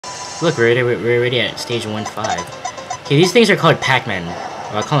Look, we're already at stage 1-5. Okay, these things are called Pac-man.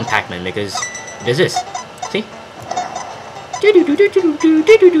 Well, I call them Pac-man because it does this. See?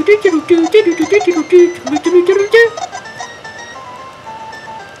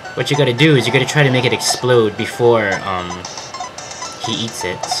 What you gotta do is you gotta try to make it explode before he eats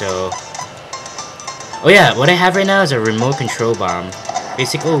it. So, oh yeah, what I have right now is a remote control bomb.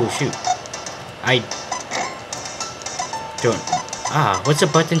 Oh shoot, I don't. What's the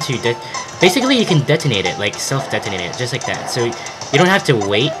button to basically you can detonate it, like self-detonate it, just like that. So you don't have to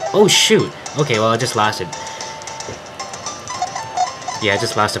wait. Oh shoot. Okay, well I just lost it. Yeah, I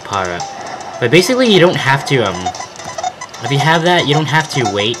just lost a power up. But basically you don't have to if you have that, you don't have to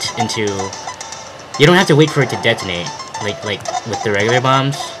wait for it to detonate, like with the regular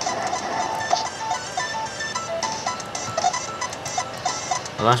bombs.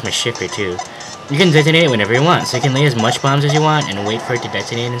 I lost my shifter too. You can detonate it whenever you want, so you can lay as much bombs as you want and wait for it to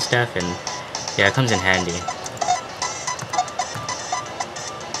detonate and stuff, and yeah, it comes in handy.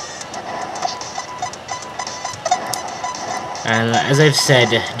 And as I've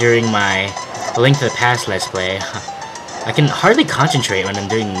said during my Link to the Past Let's Play, I can hardly concentrate when I'm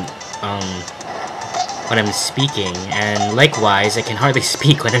doing, when I'm speaking, and likewise, I can hardly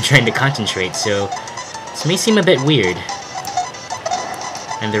speak when I'm trying to concentrate, so this may seem a bit weird.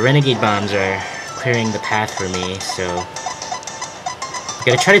 And the renegade bombs are clearing the path for me, so you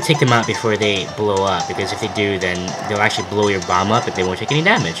gotta try to take them out before they blow up, because if they do, then they'll actually blow your bomb up, but they won't take any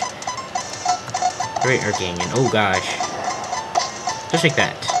damage. Very irking, and oh gosh. Just like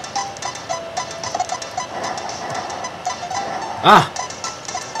that.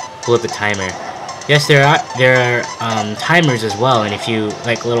 Pull up the timer. Yes, there are timers as well, and if you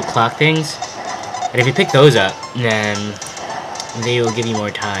like little clock things, and if you pick those up, then they will give you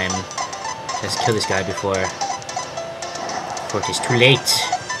more time. Let's kill this guy before it is too late.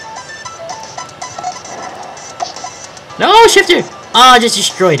 No, shifter! I just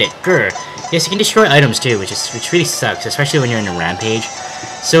destroyed it. Grr. Yes, you can destroy items too, which really sucks, especially when you're in a rampage.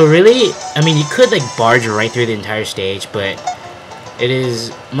 So really, I mean, you could like barge right through the entire stage, but it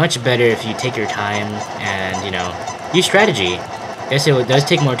is much better if you take your time and, you know, use strategy. Yes, it does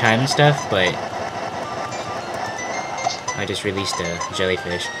take more time and stuff, but I just released a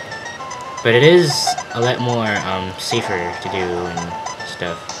jellyfish. But it is a lot more safer to do and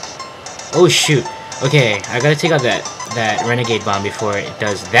stuff. Oh shoot! Okay, I gotta take out that renegade bomb before it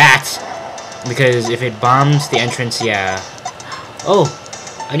does that, because if it bombs the entrance, yeah. Oh,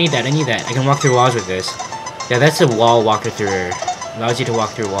 I need that. I can walk through walls with this. Yeah, that's a wall walker through. Allows you to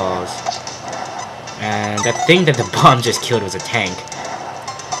walk through walls. And that thing that the bomb just killed was a tank.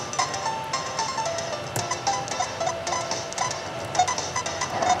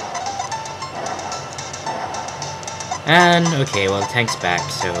 And, okay, well, the tank's back,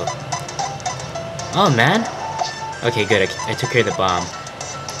 so... Oh, man! Okay, good, I took care of the bomb.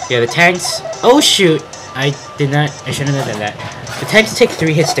 Yeah, the tanks... Oh, shoot! I shouldn't have done that. The tanks take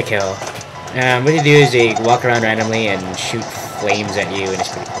 3 hits to kill. What they do is they walk around randomly and shoot flames at you, and it's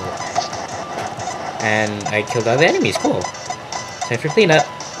pretty cool. And I killed all the enemies, cool. Time for cleanup.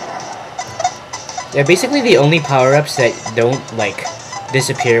 Yeah, basically the only power-ups that don't, like,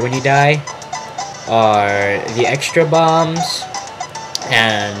 disappear when you die are the extra bombs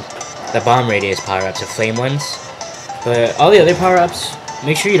and the bomb radius power-ups, the flame ones. But all the other power-ups,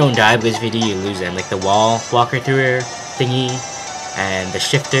 make sure you don't die, because if you do, you lose them. Like the wall walker through thingy, and the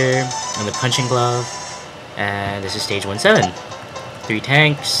shifter, and the punching glove. And this is stage 1-7. 3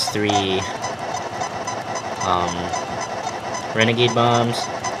 tanks, 3 renegade bombs.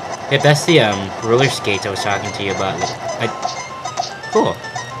 Yep, that's the roller skates I was talking to you about. Cool.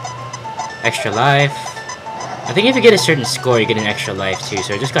 Extra life. I think if you get a certain score, you get an extra life too,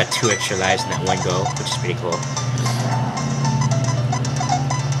 so I just got 2 extra lives in that one go, which is pretty cool.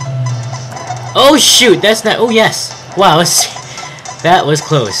 Oh shoot, that's not... Oh yes! Wow, that was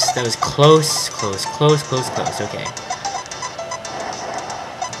close. That was close, okay.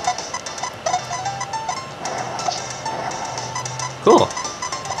 Cool.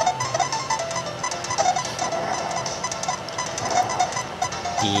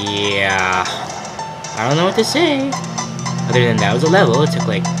 Yeah, I don't know what to say. Other than that was a level. It took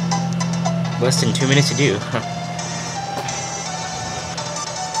like less than 2 minutes to do.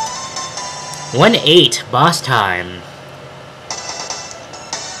 1-8, boss time.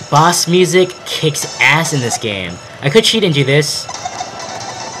 Boss music kicks ass in this game. I could cheat and do this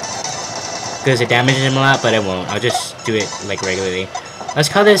because it damages him a lot, but I won't. I'll just do it like regularly. Let's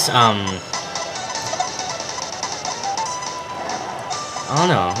call this I don't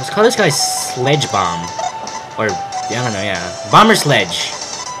know. Let's call this guy Sledge Bomb. Or, I don't know, yeah. Bomber-Sledge.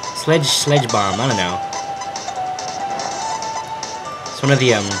 Sledge bomb, I don't know. It's one of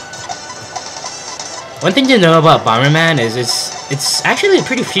the, one thing to know about Bomberman is it's actually a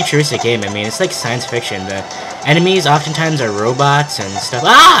pretty futuristic game. I mean, it's like science fiction. The enemies oftentimes are robots and stuff.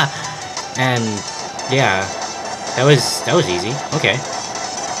 Ah! And, yeah. That was easy. Okay.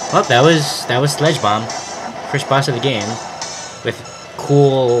 Well, that was Sledge Bomb. First boss of the game. With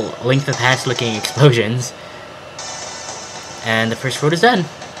cool Link to the Past looking explosions. And the first world is done.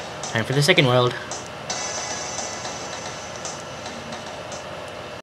 Time for the second world.